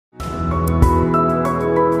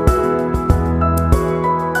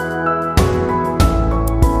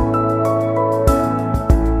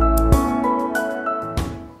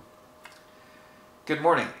Good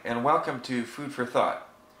morning and welcome to Food for Thought.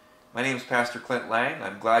 My name is Pastor Clint Lange.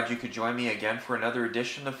 I'm glad you could join me again for another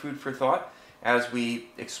edition of Food for Thought as we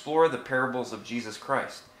explore the parables of Jesus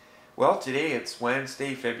Christ. Well, today it's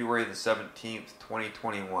Wednesday, February the 17th,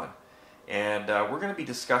 2021, and we're going to be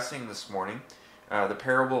discussing this morning the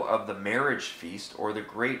parable of the marriage feast or the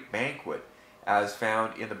Great Banquet as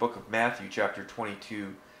found in the book of Matthew chapter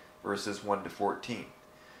 22 verses 1 to 14.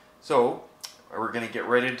 So, we're going to get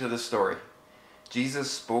right into the story.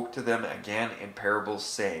 Jesus spoke to them again in parables,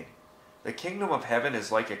 saying, "The kingdom of heaven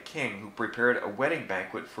is like a king who prepared a wedding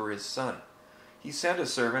banquet for his son. He sent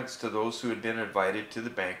his servants to those who had been invited to the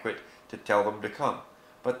banquet to tell them to come,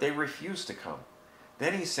 but they refused to come.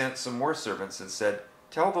 Then he sent some more servants and said,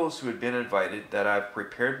 'Tell those who had been invited that I have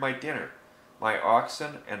prepared my dinner. My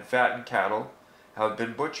oxen and fattened cattle have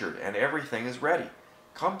been butchered, and everything is ready.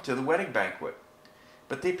 Come to the wedding banquet.'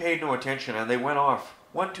 But they paid no attention, and they went off,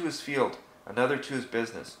 one to his field, another to his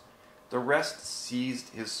business. The rest seized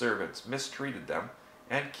his servants, mistreated them,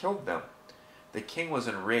 and killed them. The king was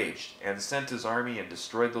enraged, and sent his army and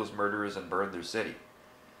destroyed those murderers and burned their city.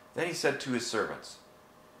 Then he said to his servants,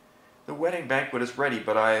 'The wedding banquet is ready,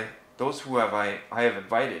 but those who I have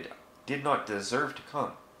invited did not deserve to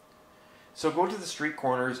come. So go to the street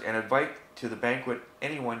corners and invite to the banquet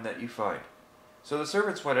anyone that you find.' So the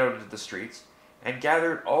servants went out into the streets and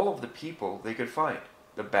gathered all of the people they could find,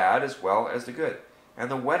 the bad as well as the good,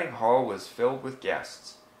 and the wedding hall was filled with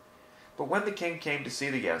guests. But when the king came to see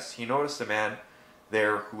the guests, he noticed a man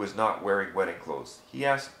there who was not wearing wedding clothes. He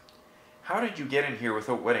asked, 'How did you get in here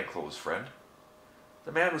without wedding clothes, friend?'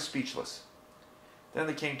 The man was speechless. Then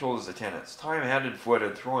the king told his attendants, 'Tie him hand and foot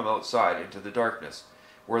and throw him outside into the darkness,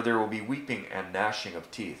 where there will be weeping and gnashing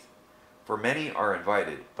of teeth. For many are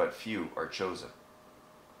invited, but few are chosen.'"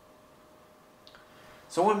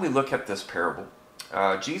 So when we look at this parable,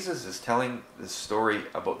 Jesus is telling this story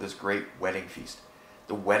about this great wedding feast,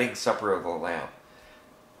 the wedding supper of the Lamb.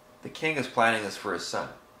 The king is planning this for his son.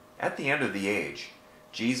 At the end of the age,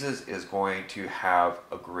 Jesus is going to have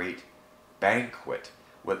a great banquet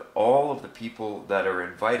with all of the people that are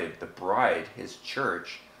invited. The bride, his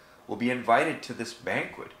church, will be invited to this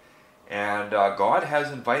banquet. And God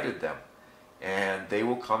has invited them. And they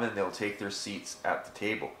will come and they'll take their seats at the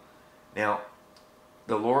table. Now,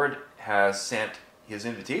 the Lord has sent his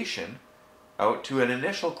invitation out to an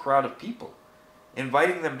initial crowd of people,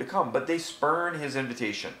 inviting them to come, but they spurn his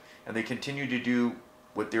invitation and they continue to do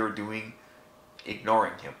what they were doing,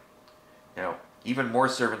 ignoring him. Now, even more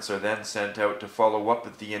servants are then sent out to follow up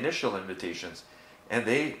with the initial invitations, and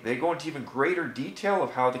they go into even greater detail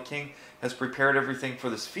of how the king has prepared everything for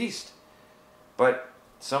this feast. But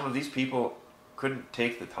some of these people couldn't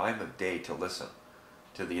take the time of day to listen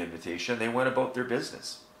to the invitation. They went about their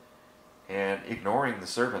business and ignoring the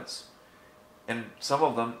servants. And some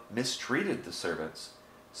of them mistreated the servants.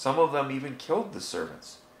 Some of them even killed the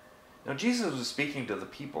servants. Now Jesus was speaking to the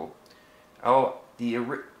people. The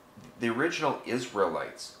original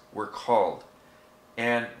Israelites were called,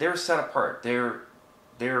 and they're set apart.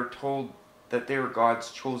 They're told that they were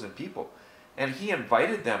God's chosen people, and he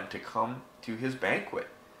invited them to come to his banquet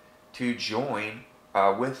to join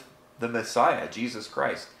with the Messiah, Jesus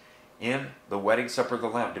Christ, in the wedding supper of the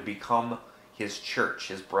Lamb, to become his church,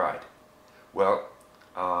 his bride. Well,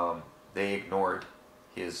 they ignored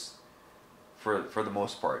his, for the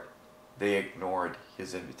most part, they ignored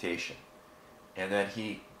his invitation. And then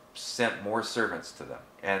he sent more servants to them,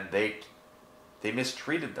 and they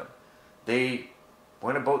mistreated them. They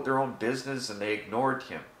went about their own business and they ignored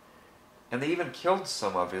him. And they even killed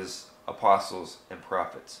some of his apostles and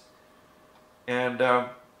prophets. And the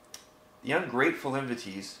ungrateful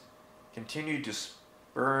invitees continued to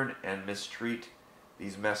spurn and mistreat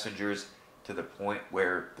these messengers to the point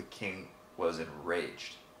where the king was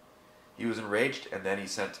enraged. He was enraged, and then he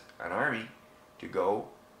sent an army to go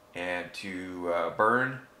and to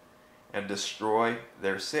burn and destroy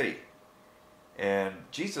their city. And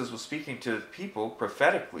Jesus was speaking to people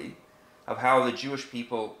prophetically of how the Jewish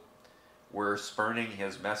people were spurning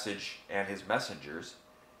his message and his messengers,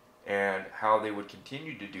 and how they would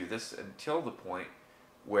continue to do this until the point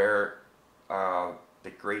where the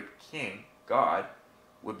great king, God,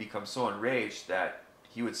 would become so enraged that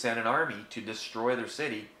he would send an army to destroy their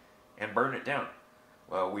city and burn it down.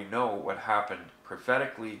 Well, we know what happened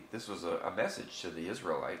prophetically. This was a message to the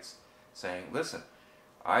Israelites saying, "Listen,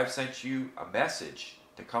 I've sent you a message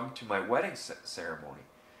to come to my wedding ceremony,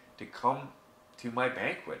 to come to my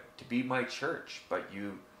banquet, to be my church, but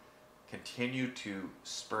you continue to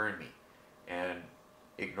spurn me and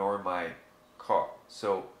ignore my call."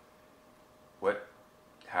 So what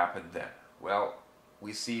happened then? Well,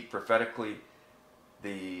 we see prophetically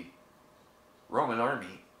the Roman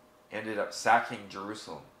army ended up sacking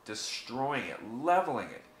Jerusalem, destroying it, leveling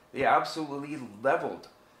it. They absolutely leveled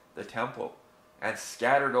the temple and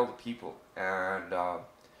scattered all the people. And,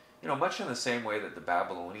 much in the same way that the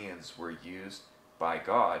Babylonians were used by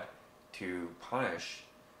God to punish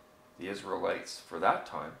the Israelites for that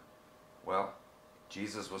time, well,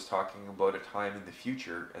 Jesus was talking about a time in the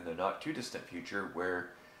future, in the not too distant future,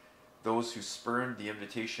 where those who spurned the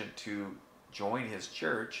invitation to join his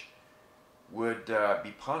church would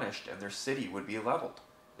be punished and their city would be leveled.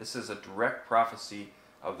 This is a direct prophecy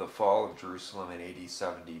of the fall of Jerusalem in AD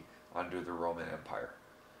 70 under the Roman Empire.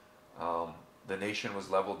 The nation was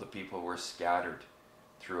leveled, the people were scattered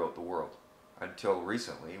throughout the world until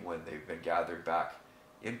recently when they've been gathered back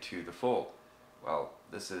into the fold. Well,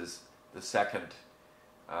 this is the second,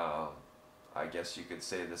 I guess you could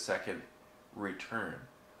say, the second return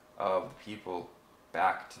of the people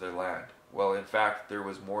back to their land. Well, in fact, there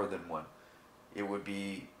was more than one. It would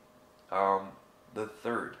be the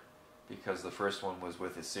third, because the first one was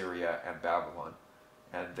with Assyria and Babylon,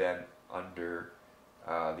 and then under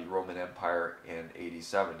the Roman Empire in AD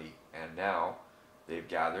 70, and now they've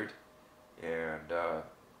gathered, and the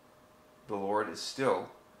Lord is still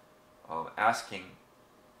asking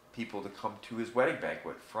people to come to his wedding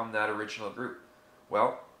banquet from that original group.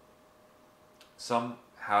 Well, some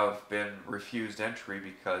have been refused entry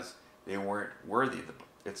because they weren't worthy.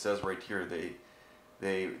 It says right here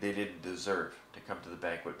they didn't deserve to come to the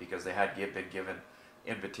banquet because they had been given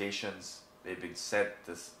invitations. They'd been sent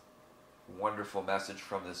this wonderful message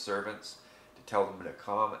from the servants to tell them to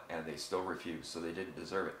come, and they still refused, so they didn't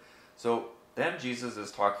deserve it. So then Jesus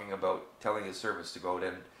is talking about telling his servants to go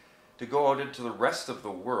out into the rest of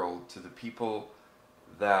the world, to the people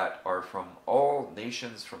that are from all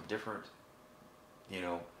nations, from different,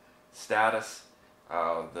 status,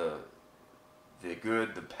 the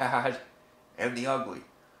good, the bad, and the ugly.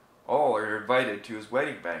 All are invited to his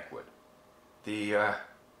wedding banquet. The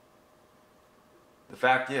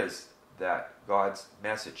fact is that God's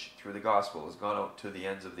message through the gospel has gone out to the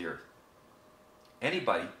ends of the earth.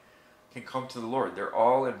 Anybody can come to the Lord. They're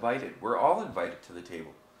all invited. We're all invited to the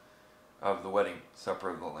table of the wedding supper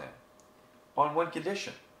of the Lamb, on one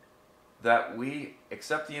condition: that we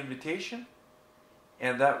accept the invitation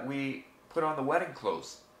and that we put on the wedding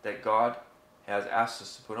clothes that God has asked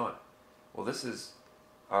us to put on. Well, this is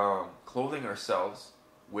clothing ourselves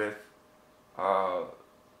with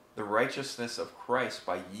the righteousness of Christ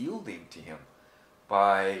by yielding to him,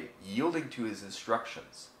 by yielding to his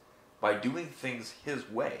instructions, by doing things his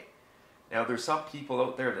way. Now, there's some people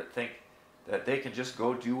out there that think that they can just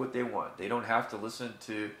go do what they want. They don't have to listen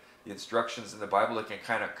to the instructions in the Bible. They can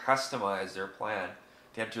kind of customize their plan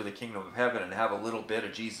to enter the kingdom of heaven and have a little bit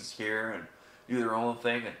of Jesus here and do their own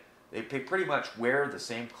thing. And they pretty much wear the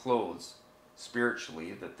same clothes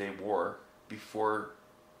spiritually that they wore before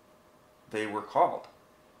they were called.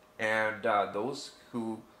 And those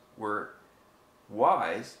who were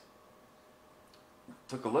wise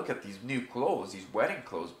took a look at these new clothes, these wedding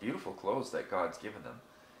clothes, beautiful clothes that God's given them,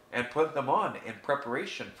 and put them on in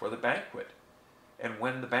preparation for the banquet. And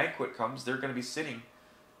when the banquet comes, they're going to be sitting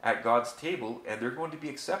at God's table, and they're going to be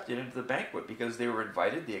accepted into the banquet because they were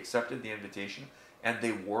invited, they accepted the invitation, and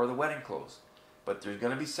they wore the wedding clothes. But there's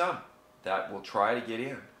going to be some that will try to get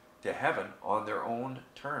in to heaven on their own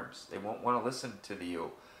terms. They won't want to listen to the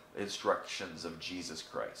instructions of Jesus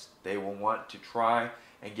Christ. They will want to try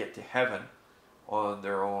and get to heaven on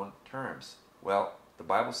their own terms. Well, the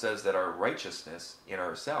Bible says that our righteousness in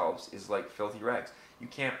ourselves is like filthy rags. You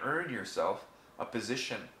can't earn yourself a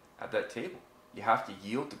position at that table. You have to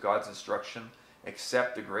yield to God's instruction,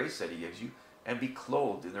 accept the grace that he gives you, and be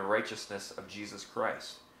clothed in the righteousness of Jesus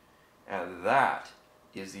Christ. And that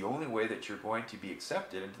is the only way that you're going to be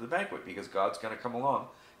accepted into the banquet, because God's going to come along.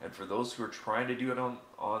 And for those who are trying to do it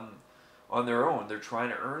on their own, they're trying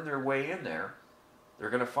to earn their way in there, they're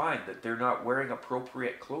going to find that they're not wearing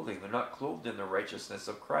appropriate clothing. They're not clothed in the righteousness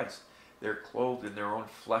of Christ. They're clothed in their own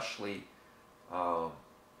fleshly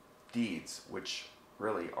deeds, which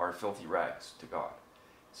really are filthy rags to God.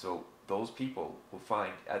 So those people will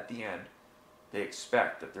find at the end, they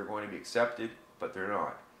expect that they're going to be accepted, but they're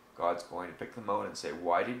not. God's going to pick them out and say,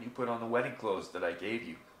 why didn't you put on the wedding clothes that I gave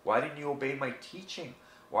you? Why didn't you obey my teaching?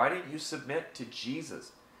 Why didn't you submit to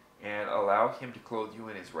Jesus and allow him to clothe you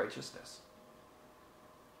in his righteousness?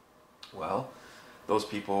 Well, those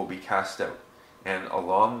people will be cast out. And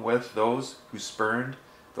along with those who spurned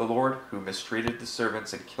the Lord, who mistreated the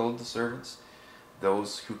servants and killed the servants,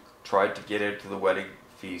 those who tried to get into the wedding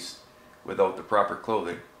feast without the proper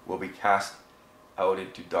clothing will be cast out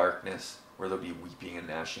into darkness, where there'll be weeping and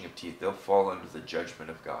gnashing of teeth. They'll fall under the judgment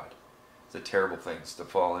of God. It's a terrible thing to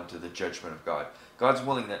fall into the judgment of God. God's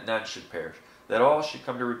willing that none should perish, that all should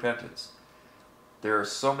come to repentance. There are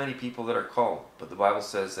so many people that are called, but the Bible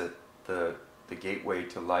says that the gateway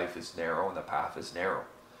to life is narrow and the path is narrow,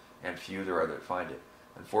 and few there are that find it.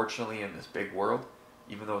 Unfortunately, in this big world,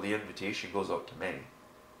 even though the invitation goes out to many,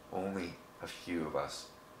 only a few of us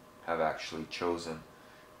have actually chosen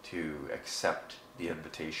to accept the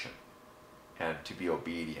invitation and to be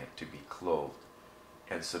obedient, to be clothed,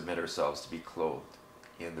 and submit ourselves to be clothed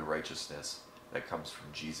in the righteousness that comes from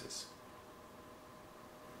Jesus.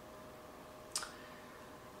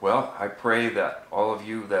 Well, I pray that all of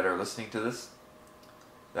you that are listening to this,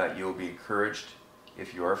 that you'll be encouraged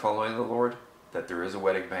if you are following the Lord, that there is a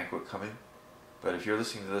wedding banquet coming. But if you're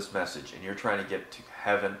listening to this message and you're trying to get to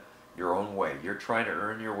heaven your own way, you're trying to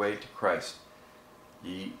earn your way to Christ,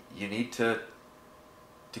 you need to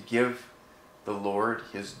give the Lord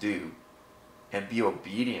his due and be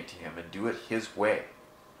obedient to him and do it his way.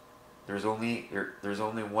 There's only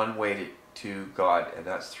one way to God, and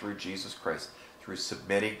that's through Jesus Christ, through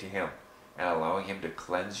submitting to him and allowing him to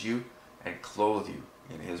cleanse you and clothe you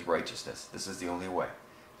in his righteousness. This is the only way.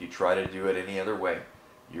 If you try to do it any other way,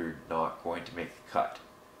 you're not going to make the cut,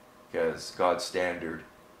 because God's standard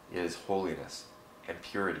is holiness and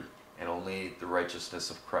purity, and only the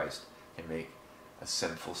righteousness of Christ can make a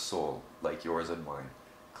sinful soul like yours and mine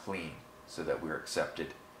clean, so that we're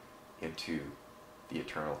accepted into the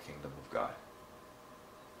eternal kingdom of God.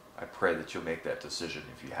 I pray that you'll make that decision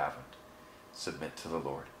if you haven't. Submit to the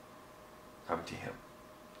Lord. Come to him.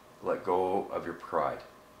 Let go of your pride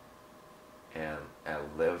and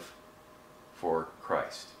live for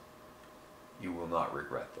Christ. You will not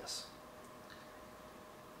regret this.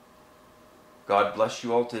 God bless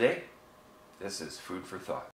you all today. This is Food for Thought.